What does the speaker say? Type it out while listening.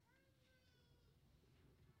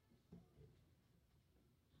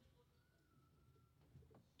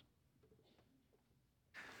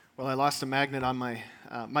Well, I lost a magnet on my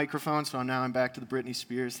microphone, so now I'm back to the Britney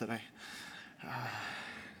Spears that I'm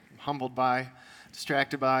humbled by,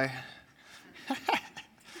 distracted by.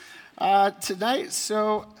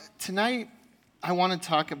 Tonight, I want to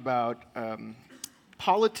talk about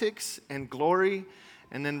politics and glory,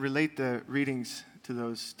 and then relate the readings to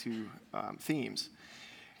those two themes.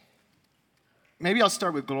 Maybe I'll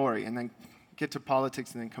start with glory, and then get to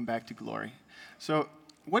politics, and then come back to glory. So,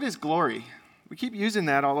 what is glory? We keep using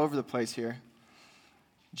that all over the place here.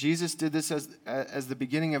 Jesus did this as the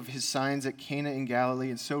beginning of his signs at Cana in Galilee,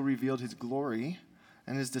 and so revealed his glory,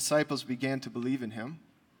 and his disciples began to believe in him.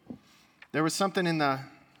 There was something I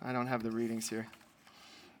don't have the readings here.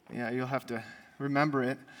 Yeah, you'll have to remember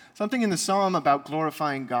it. Something in the psalm about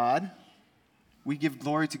glorifying God. We give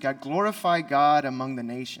glory to God. Glorify God among the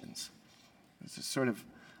nations. It's a sort of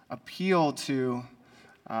appeal to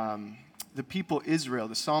the people Israel.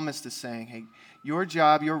 The psalmist is saying, hey, your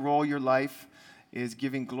job, your role, your life is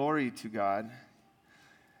giving glory to God.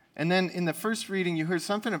 And then in the first reading, you heard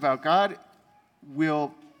something about God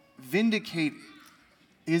will vindicate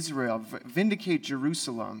Israel, vindicate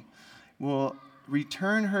Jerusalem, will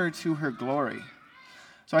return her to her glory.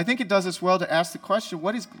 So I think it does us well to ask the question,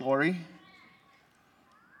 what is glory?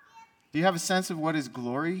 Do you have a sense of what is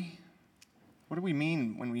glory? What do we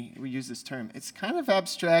mean when we use this term? It's kind of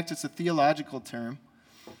abstract. It's a theological term.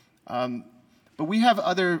 But we have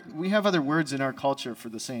other words in our culture for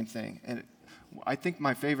the same thing. And I think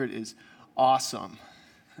my favorite is awesome.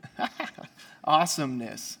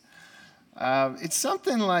 Awesomeness. It's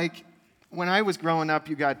something like when I was growing up,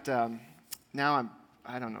 you got, I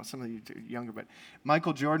don't know, some of you are younger, but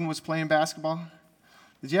Michael Jordan was playing basketball.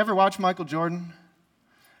 Did you ever watch Michael Jordan?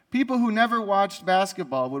 People who never watched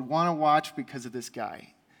basketball would want to watch because of this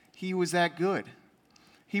guy. He was that good.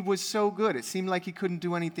 He was so good. It seemed like he couldn't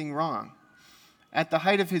do anything wrong. At the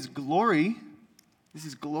height of his glory, this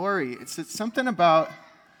is glory. It's something about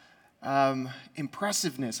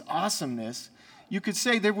impressiveness, awesomeness. You could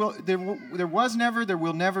say there was never, there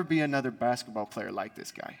will never be another basketball player like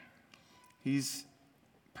this guy. He's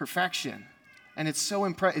perfection, and it's so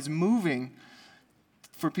it's moving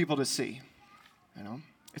for people to see. You know.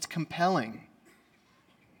 It's compelling.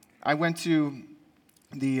 I went to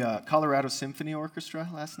the Colorado Symphony Orchestra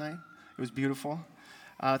last night. It was beautiful.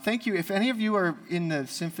 Thank you. If any of you are in the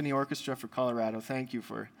Symphony Orchestra for Colorado, thank you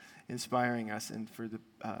for inspiring us and for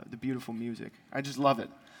the beautiful music. I just love it.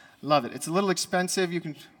 Love it. It's a little expensive. You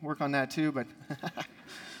can work on that too, but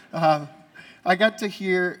I got to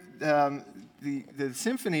hear the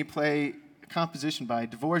symphony play a composition by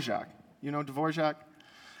Dvorak. You know Dvorak?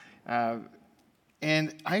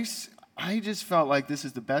 And I just felt like this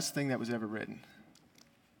is the best thing that was ever written.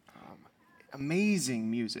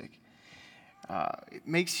 Amazing music. It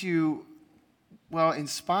makes you,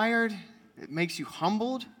 inspired. It makes you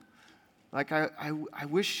humbled. Like I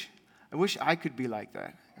wish I could be like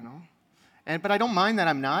that, you know. But I don't mind that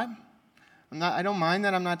I'm not. I don't mind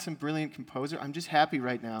that I'm not some brilliant composer. I'm just happy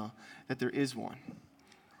right now that there is one,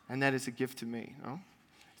 and that is a gift to me. You know?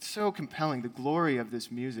 It's so compelling, the glory of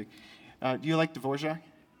this music. Do you like Dvorak?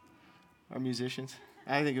 Our musicians?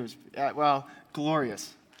 I think it was,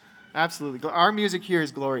 glorious. Absolutely. Our music here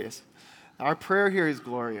is glorious. Our prayer here is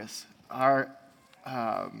glorious. Our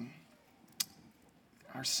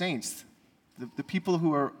saints, the people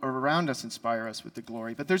who are around us inspire us with the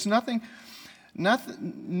glory. But there's no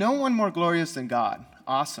one more glorious than God,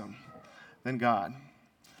 awesome than God.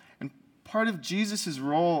 And part of Jesus'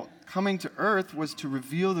 role coming to earth was to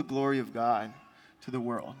reveal the glory of God to the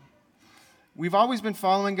world. We've always been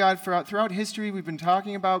following God throughout history. We've been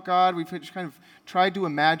talking about God. We've just kind of tried to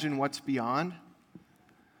imagine what's beyond.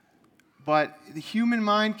 But the human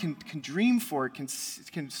mind can dream for it, can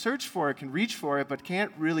search for it, can reach for it, but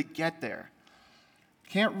can't really get there.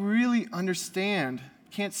 Can't really understand,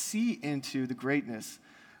 can't see into the greatness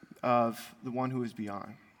of the one who is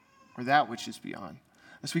beyond, or that which is beyond.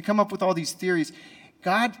 As we come up with all these theories,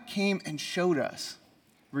 God came and showed us,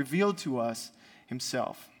 revealed to us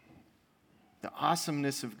himself. The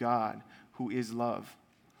awesomeness of God, who is love,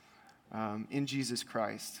 in Jesus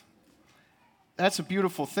Christ. That's a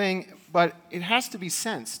beautiful thing, but it has to be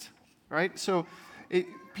sensed, right? So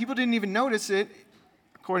people didn't even notice it,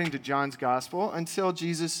 according to John's gospel, until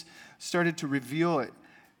Jesus started to reveal it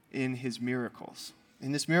in his miracles.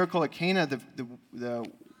 In this miracle at Cana,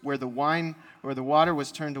 where the water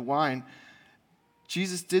was turned to wine,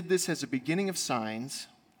 Jesus did this as a beginning of signs,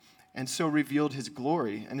 and so revealed his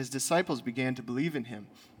glory, and his disciples began to believe in him.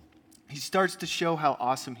 He starts to show how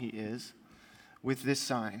awesome he is with this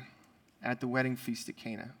sign at the wedding feast at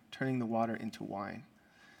Cana, turning the water into wine.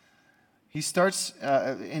 He starts,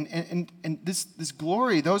 and this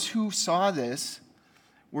glory, those who saw this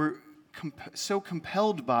were so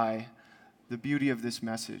compelled by the beauty of this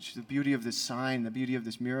message, the beauty of this sign, the beauty of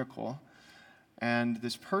this miracle, and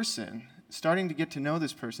this person, starting to get to know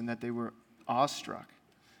this person, that they were awestruck,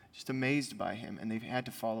 just amazed by him, and they had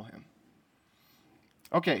to follow him.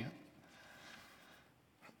 Okay.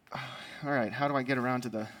 All right, how do I get around to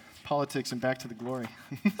the politics and back to the glory?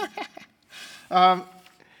 I'm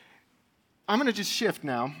going to just shift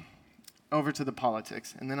now over to the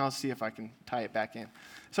politics, and then I'll see if I can tie it back in.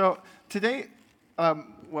 So today,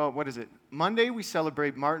 what is it? Monday, we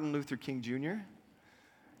celebrate Martin Luther King Jr.,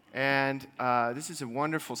 and this is a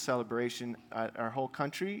wonderful celebration. Our whole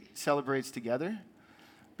country celebrates together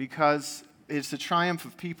because it's the triumph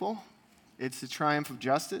of people. It's the triumph of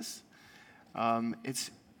justice.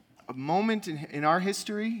 It's a moment in our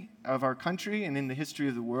history of our country and in the history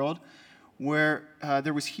of the world where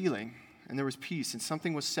there was healing and there was peace and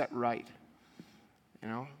something was set right. You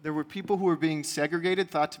know, there were people who were being segregated,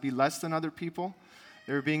 thought to be less than other people.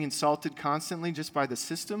 They were being insulted constantly just by the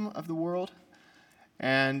system of the world.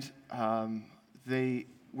 And they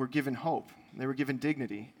were given hope. They were given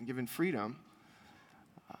dignity and given freedom,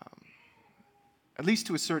 at least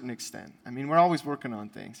to a certain extent. I mean, we're always working on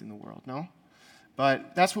things in the world, no?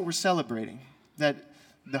 But that's what we're celebrating, that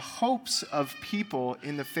the hopes of people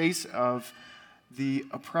in the face of the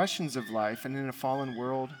oppressions of life and in a fallen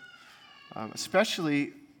world,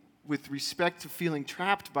 especially with respect to feeling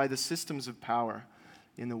trapped by the systems of power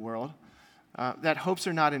in the world, that hopes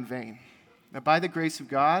are not in vain. That by the grace of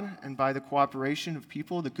God and by the cooperation of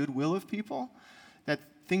people, the goodwill of people, that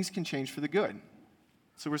things can change for the good.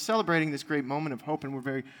 So we're celebrating this great moment of hope, and we're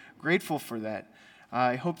very grateful for that.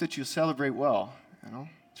 I hope that you'll celebrate well. You know,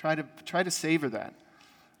 try to savor that.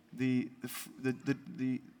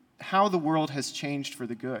 How the world has changed for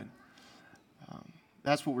the good.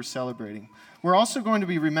 That's what we're celebrating. We're also going to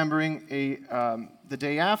be remembering the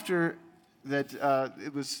day after that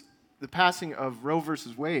it was the passing of Roe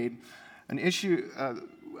versus Wade, an issue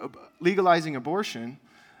legalizing abortion,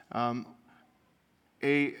 a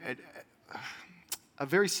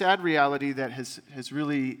very sad reality that has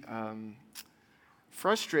really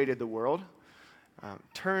frustrated the world,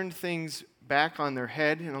 turned things back on their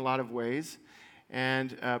head in a lot of ways,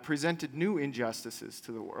 and presented new injustices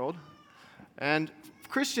to the world. And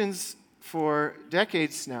Christians for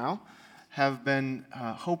decades now have been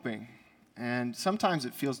hoping, and sometimes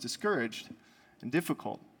it feels discouraged and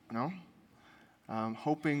difficult, you know?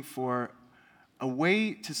 Hoping for a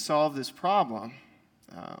way to solve this problem.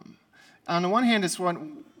 On the one hand, it's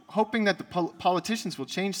hoping that the politicians will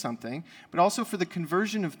change something, but also for the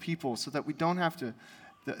conversion of people so that we don't have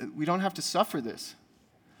to suffer this.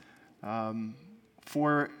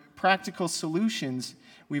 For practical solutions,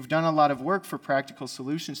 we've done a lot of work for practical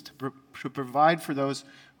solutions to provide for those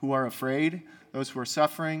who are afraid, those who are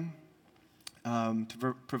suffering,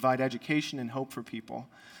 to provide education and hope for people.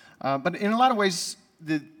 But in a lot of ways,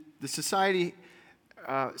 the society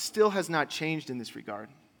still has not changed in this regard.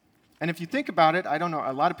 And if you think about it, I don't know,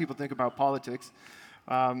 a lot of people think about politics.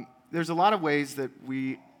 There's a lot of ways that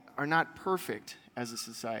we are not perfect as a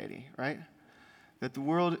society, right? That the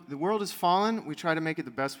world is fallen. We try to make it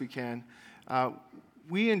the best we can.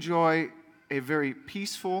 We enjoy a very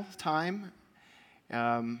peaceful time,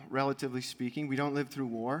 relatively speaking. We don't live through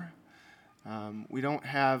war. We don't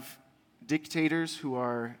have dictators who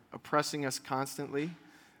are oppressing us constantly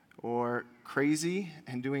or crazy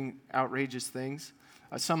and doing outrageous things.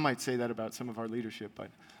 Some might say that about some of our leadership, but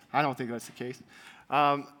I don't think that's the case.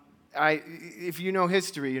 If you know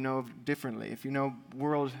history, you know differently. If you know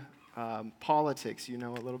world politics, you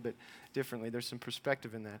know a little bit differently. There's some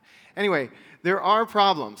perspective in that. Anyway, there are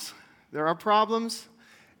problems. There are problems,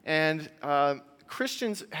 and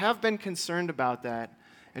Christians have been concerned about that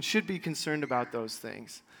and should be concerned about those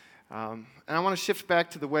things. And I want to shift back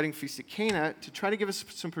to the wedding feast at Cana to try to give us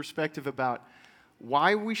some perspective about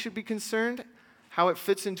why we should be concerned, how it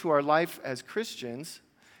fits into our life as Christians,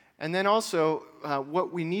 and then also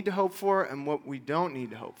what we need to hope for and what we don't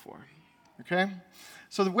need to hope for. Okay?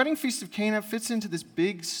 So the wedding feast of Cana fits into this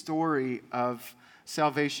big story of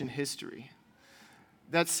salvation history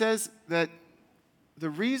that says that the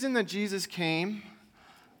reason that Jesus came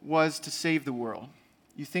was to save the world.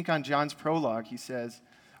 You think on John's prologue, he says,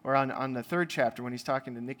 or on the third chapter when he's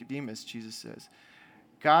talking to Nicodemus, Jesus says,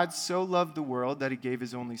 God so loved the world that he gave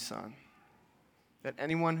his only son, that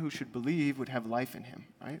anyone who should believe would have life in him,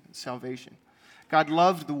 right? Salvation. God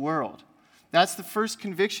loved the world. That's the first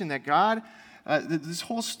conviction that God, this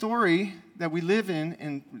whole story that we live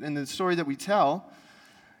in and the story that we tell,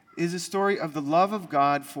 is a story of the love of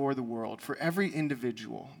God for the world, for every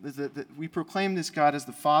individual. We proclaim this God as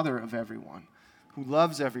the Father of everyone, who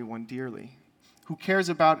loves everyone dearly, who cares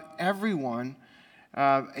about everyone,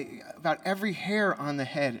 about every hair on the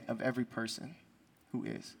head of every person who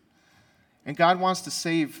is. And God wants to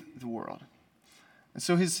save the world. And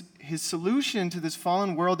so his solution to this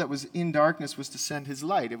fallen world that was in darkness was to send his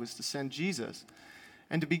light. It was to send Jesus.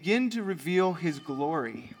 And to begin to reveal his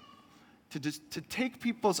glory. To take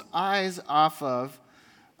people's eyes off of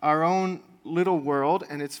our own little world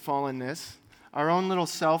and its fallenness, our own little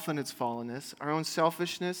self and its fallenness, our own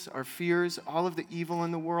selfishness, our fears, all of the evil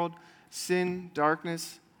in the world, sin,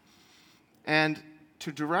 darkness, and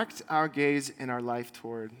to direct our gaze and our life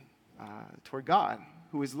toward God,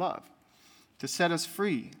 who is love, to set us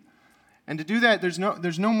free. And to do that, there's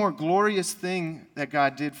no more glorious thing that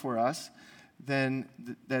God did for us than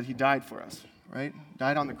that he died for us, right?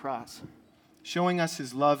 Died on the cross, showing us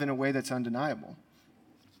his love in a way that's undeniable.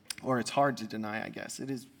 Or it's hard to deny, I guess.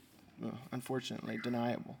 It is, unfortunately,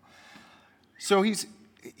 deniable. So he's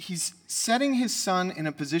setting his son in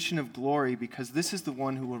a position of glory because this is the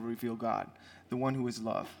one who will reveal God, the one who is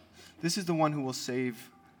love. This is the one who will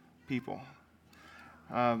save people.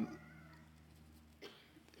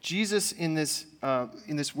 Jesus, in this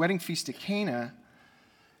wedding feast at Cana,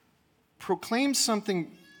 proclaims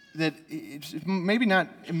something that is maybe not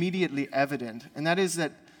immediately evident, and that is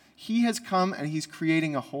that he has come and he's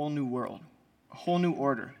creating a whole new world, a whole new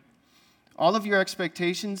order. All of your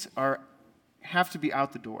expectations have to be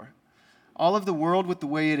out the door. All of the world with the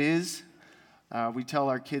way it is, we tell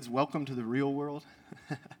our kids, welcome to the real world.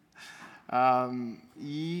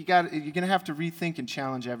 You're going to have to rethink and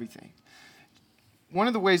challenge everything. One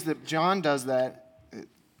of the ways that John does that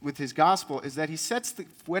with his gospel is that he sets the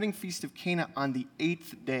wedding feast of Cana on the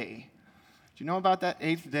 8th day. Do you know about that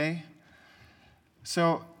 8th day?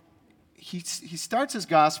 So he starts his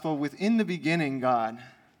gospel with "in the beginning, God,"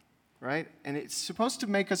 right? And it's supposed to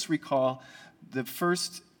make us recall the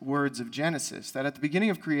first words of Genesis, that at the beginning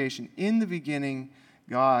of creation, in the beginning,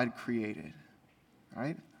 God created,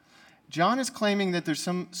 right? John is claiming that there's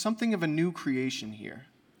something of a new creation here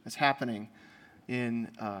that's happening in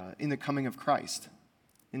the coming of Christ,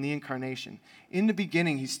 in the incarnation. In the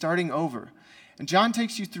beginning, he's starting over. And John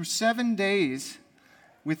takes you through 7 days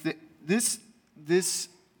with the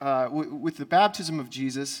baptism of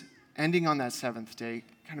Jesus, ending on that 7th day,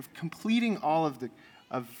 kind of completing all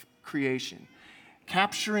of creation,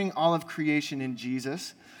 capturing all of creation in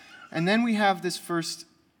Jesus. And then we have this first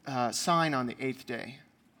sign on the 8th day,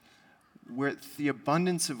 where the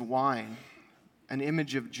abundance of wine, an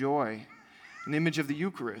image of joy, an image of the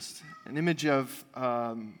Eucharist, an image of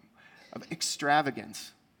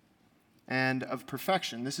extravagance and of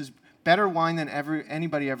perfection. This is better wine than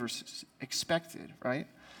anybody ever expected, right?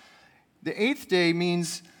 The 8th day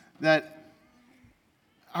means that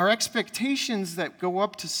our expectations that go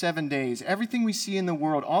up to 7 days, everything we see in the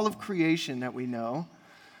world, all of creation that we know,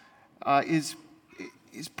 is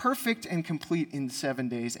perfect and complete in 7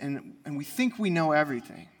 days. And we think we know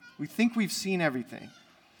everything. We think we've seen everything.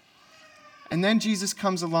 And then Jesus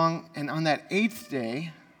comes along, and on that 8th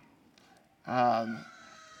day,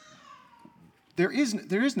 there is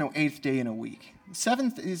no 8th day in a week.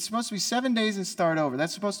 7th is supposed to be 7 days and start over.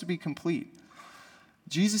 That's supposed to be complete.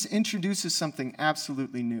 Jesus introduces something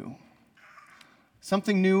absolutely new.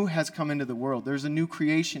 Something new has come into the world. There's a new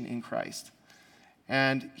creation in Christ.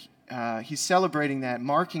 And he's celebrating that,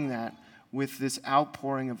 marking that with this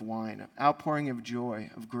outpouring of wine, outpouring of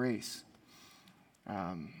joy, of grace,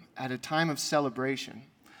 at a time of celebration.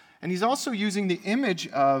 And he's also using the image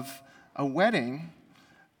of a wedding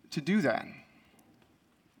to do that.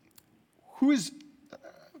 Who is,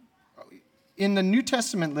 in the New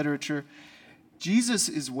Testament literature, Jesus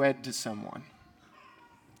is wed to someone.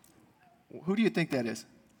 Who do you think that is?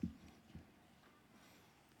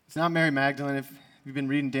 It's not Mary Magdalene, if you've been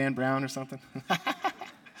reading Dan Brown or something.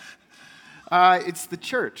 It's the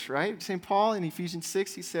church, right? St. Paul in Ephesians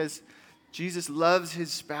 6, he says, Jesus loves his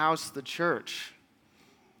spouse, the church.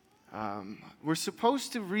 We're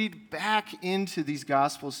supposed to read back into these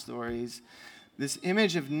gospel stories this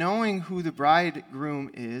image of knowing who the bridegroom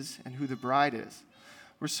is and who the bride is.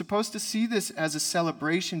 We're supposed to see this as a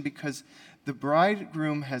celebration because the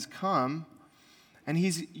bridegroom has come and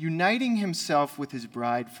he's uniting himself with his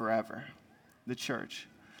bride forever, the church.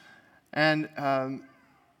 And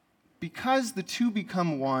because the two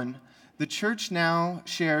become one, the church now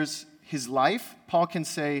shares his life. Paul can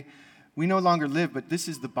say, we no longer live, but this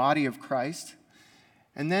is the body of Christ.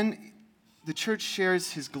 And then the church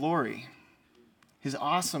shares his glory, his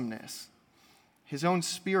awesomeness, his own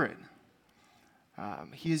spirit.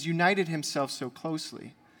 He has united himself so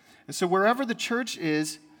closely. And so wherever the church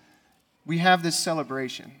is, we have this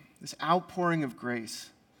celebration, this outpouring of grace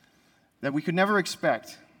that we could never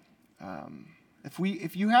expect. If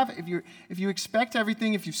you expect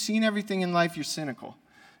everything, if you've seen everything in life, you're cynical.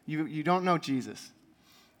 You don't know Jesus,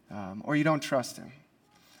 or you don't trust him.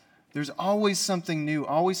 There's always something new,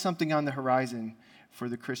 always something on the horizon for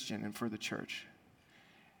the Christian and for the church.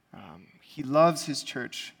 He loves his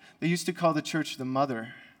church. They used to call the church the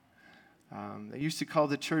mother. They used to call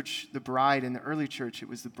the church the bride. In the early church, it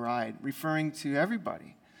was the bride, referring to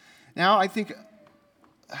everybody. Now, I think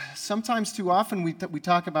sometimes too often we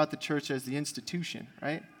talk about the church as the institution,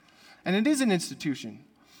 right? And it is an institution.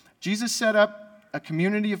 Jesus set up a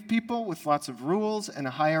community of people with lots of rules and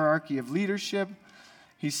a hierarchy of leadership.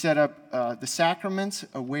 He set up the sacraments,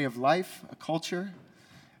 a way of life, a culture.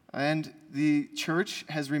 And the church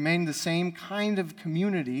has remained the same kind of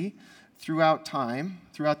community throughout time,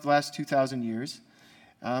 throughout the last 2,000 years,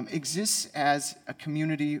 exists as a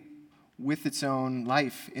community with its own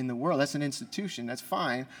life in the world. That's an institution, that's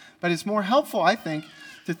fine. But it's more helpful, I think,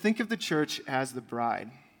 to think of the church as the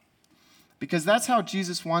bride. Because that's how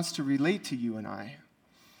Jesus wants to relate to you and I.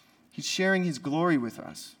 He's sharing his glory with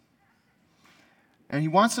us. And he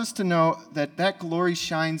wants us to know that that glory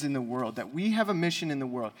shines in the world, that we have a mission in the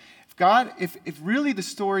world. If really the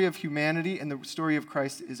story of humanity and the story of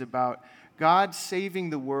Christ is about God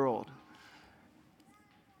saving the world,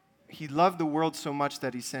 he loved the world so much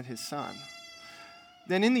that he sent his son,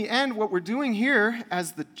 then in the end, what we're doing here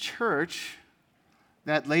as the church,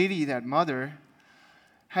 that lady, that mother,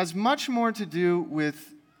 has much more to do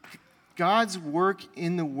with God's work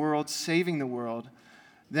in the world, saving the world,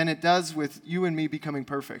 than it does with you and me becoming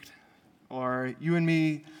perfect, or you and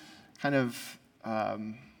me kind of,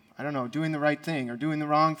 doing the right thing or doing the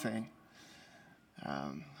wrong thing.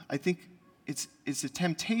 I think it's a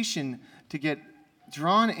temptation to get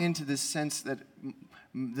drawn into this sense that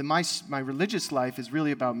my religious life is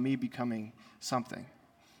really about me becoming something,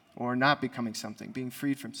 or not becoming something, being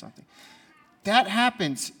freed from something. That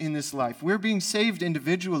happens in this life. We're being saved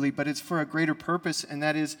individually, but it's for a greater purpose, and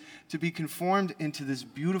that is to be conformed into this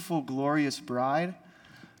beautiful, glorious bride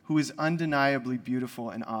who is undeniably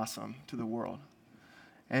beautiful and awesome to the world,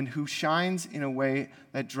 and who shines in a way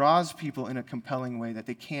that draws people in a compelling way that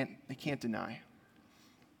they can't deny.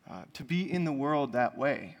 To be in the world that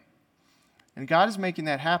way. And God is making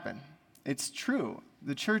that happen. It's true.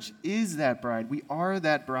 The church is that bride. We are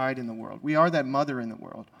that bride in the world. We are that mother in the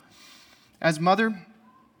world. As mother,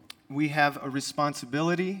 we have a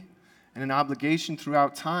responsibility and an obligation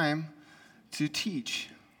throughout time to teach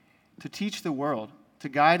the world, to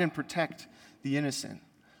guide and protect the innocent,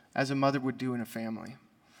 as a mother would do in a family.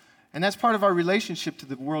 And that's part of our relationship to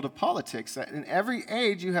the world of politics. That in every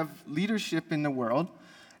age, you have leadership in the world,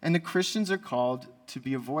 and the Christians are called to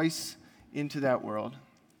be a voice into that world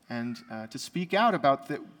and to speak out about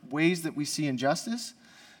the ways that we see injustice,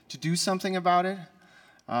 to do something about it,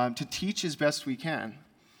 to teach as best we can.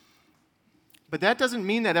 But that doesn't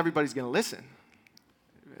mean that everybody's going to listen.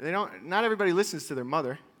 Not everybody listens to their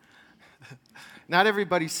mother. Not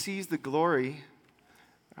everybody sees the glory,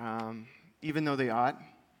 even though they ought.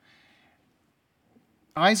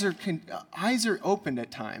 Eyes are opened at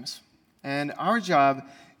times, and our job,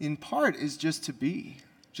 in part, is just to be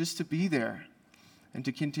there, and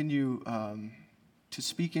to continue to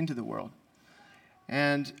speak into the world,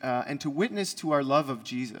 and to witness to our love of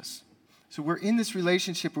Jesus. So we're in this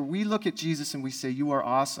relationship where we look at Jesus and we say, "You are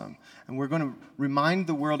awesome," and we're going to remind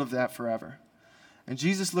the world of that forever. And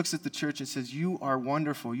Jesus looks at the church and says, "You are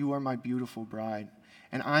wonderful. You are my beautiful bride,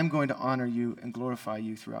 and I'm going to honor you and glorify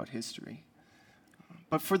you throughout history."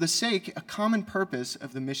 But for the sake, a common purpose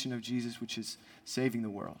of the mission of Jesus, which is saving the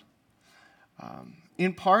world.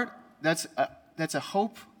 In part, that's a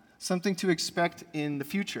hope, something to expect in the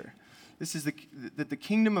future. This is that the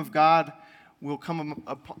kingdom of God will come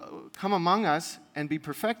among us and be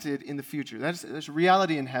perfected in the future. That's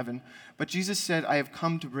reality in heaven. But Jesus said, "I have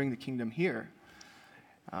come to bring the kingdom here."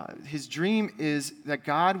 His dream is that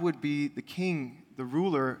God would be the king, the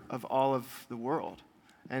ruler of all of the world.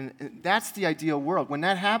 And that's the ideal world. When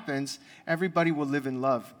that happens, everybody will live in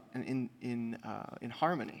love and in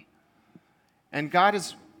harmony. And God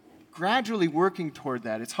is gradually working toward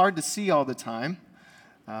that. It's hard to see all the time,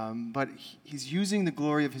 but he's using the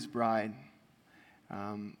glory of his bride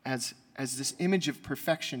as this image of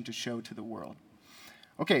perfection to show to the world.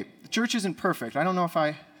 Okay, the church isn't perfect. I don't know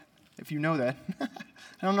if you know that.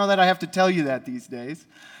 I don't know that I have to tell you that these days.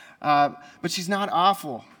 But she's not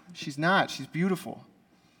awful. She's not. She's beautiful.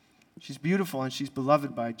 She's beautiful, and she's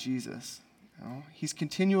beloved by Jesus. He's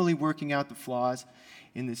continually working out the flaws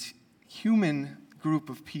in this human group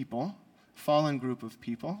of people, fallen group of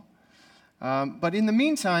people. But in the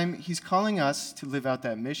meantime, he's calling us to live out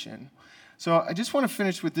that mission. So I just want to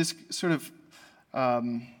finish with this sort of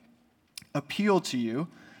appeal to you.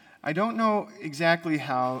 I don't know exactly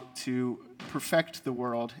how to perfect the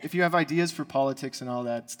world. If you have ideas for politics and all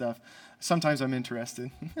that stuff, sometimes I'm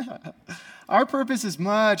interested. Our purpose is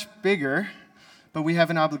much bigger, but we have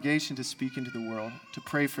an obligation to speak into the world, to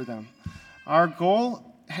pray for them. Our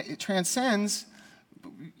goal, it transcends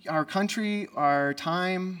our country, our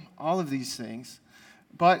time, all of these things.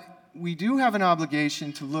 But we do have an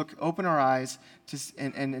obligation to open our eyes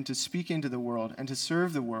and to speak into the world and to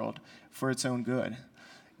serve the world for its own good.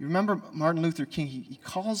 You remember Martin Luther King, he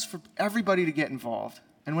calls for everybody to get involved.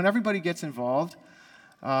 And when everybody gets involved,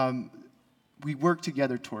 we work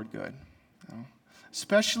together toward good.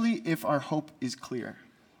 Especially if our hope is clear.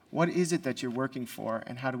 What is it that you're working for,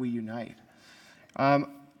 and how do we unite?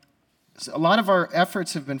 So a lot of our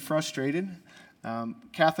efforts have been frustrated.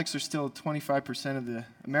 Catholics are still 25% of the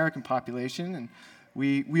American population, and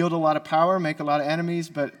we wield a lot of power, make a lot of enemies,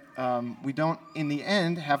 but we don't, in the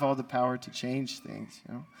end, have all the power to change things.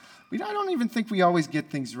 I don't even think we always get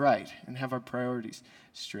things right and have our priorities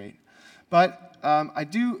straight. But I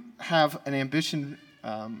do have an ambition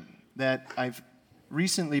that I've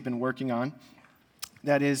recently been working on.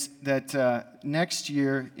 That is that next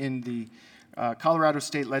year in the Colorado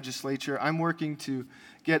State Legislature, I'm working to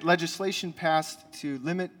get legislation passed to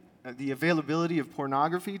limit the availability of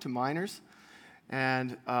pornography to minors,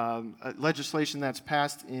 and legislation that's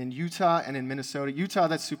passed in Utah and in Minnesota. Utah,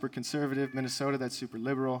 that's super conservative. Minnesota, that's super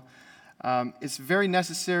liberal. It's very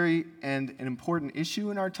necessary and an important issue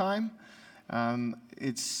in our time.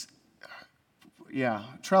 It's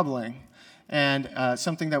troubling and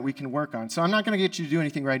something that we can work on. So I'm not going to get you to do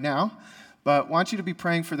anything right now, but want you to be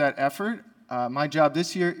praying for that effort. My job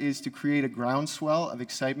this year is to create a groundswell of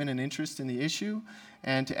excitement and interest in the issue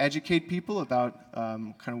and to educate people about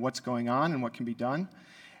kind of what's going on and what can be done.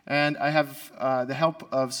 And I have the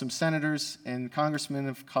help of some senators and congressmen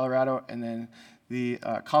of Colorado and then the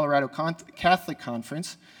Colorado Catholic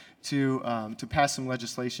Conference to pass some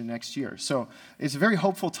legislation next year. So it's a very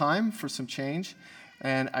hopeful time for some change,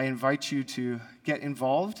 and I invite you to get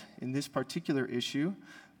involved in this particular issue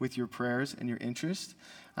with your prayers and your interest.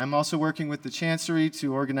 I'm also working with the Chancery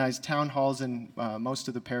to organize town halls in most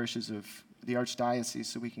of the parishes of the Archdiocese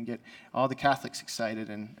so we can get all the Catholics excited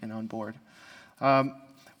and on board.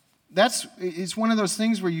 It's one of those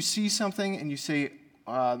things where you see something and you say,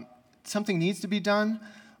 something needs to be done.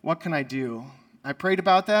 What can I do? I prayed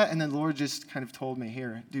about that, and then the Lord just kind of told me,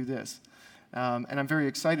 here, do this. And I'm very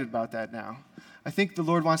excited about that now. I think the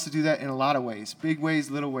Lord wants to do that in a lot of ways, big ways,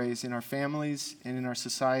 little ways, in our families and in our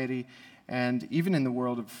society, and even in the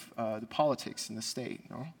world of the politics in the state.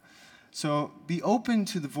 So be open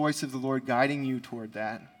to the voice of the Lord guiding you toward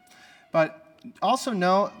that. But also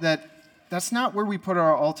know that that's not where we put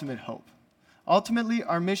our ultimate hope. Ultimately,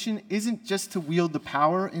 our mission isn't just to wield the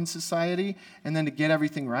power in society and then to get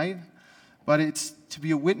everything right, but it's to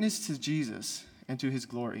be a witness to Jesus and to his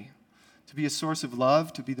glory, to be a source of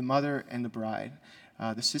love, to be the mother and the bride,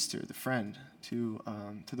 the sister, the friend to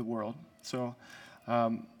the world. So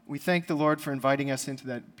we thank the Lord for inviting us into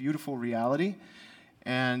that beautiful reality,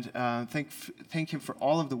 and thank him for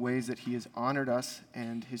all of the ways that he has honored us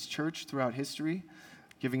and his church throughout history,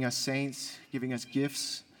 giving us saints, giving us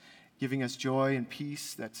gifts, giving us joy and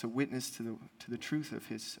peace that's a witness to the truth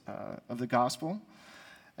of the gospel.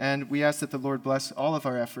 And we ask that the Lord bless all of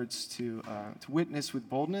our efforts to witness with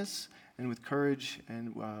boldness and with courage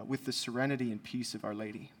and with the serenity and peace of Our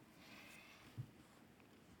Lady.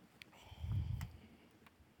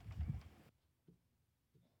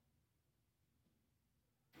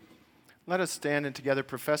 Let us stand and together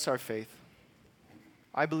profess our faith.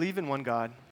 I believe in one God,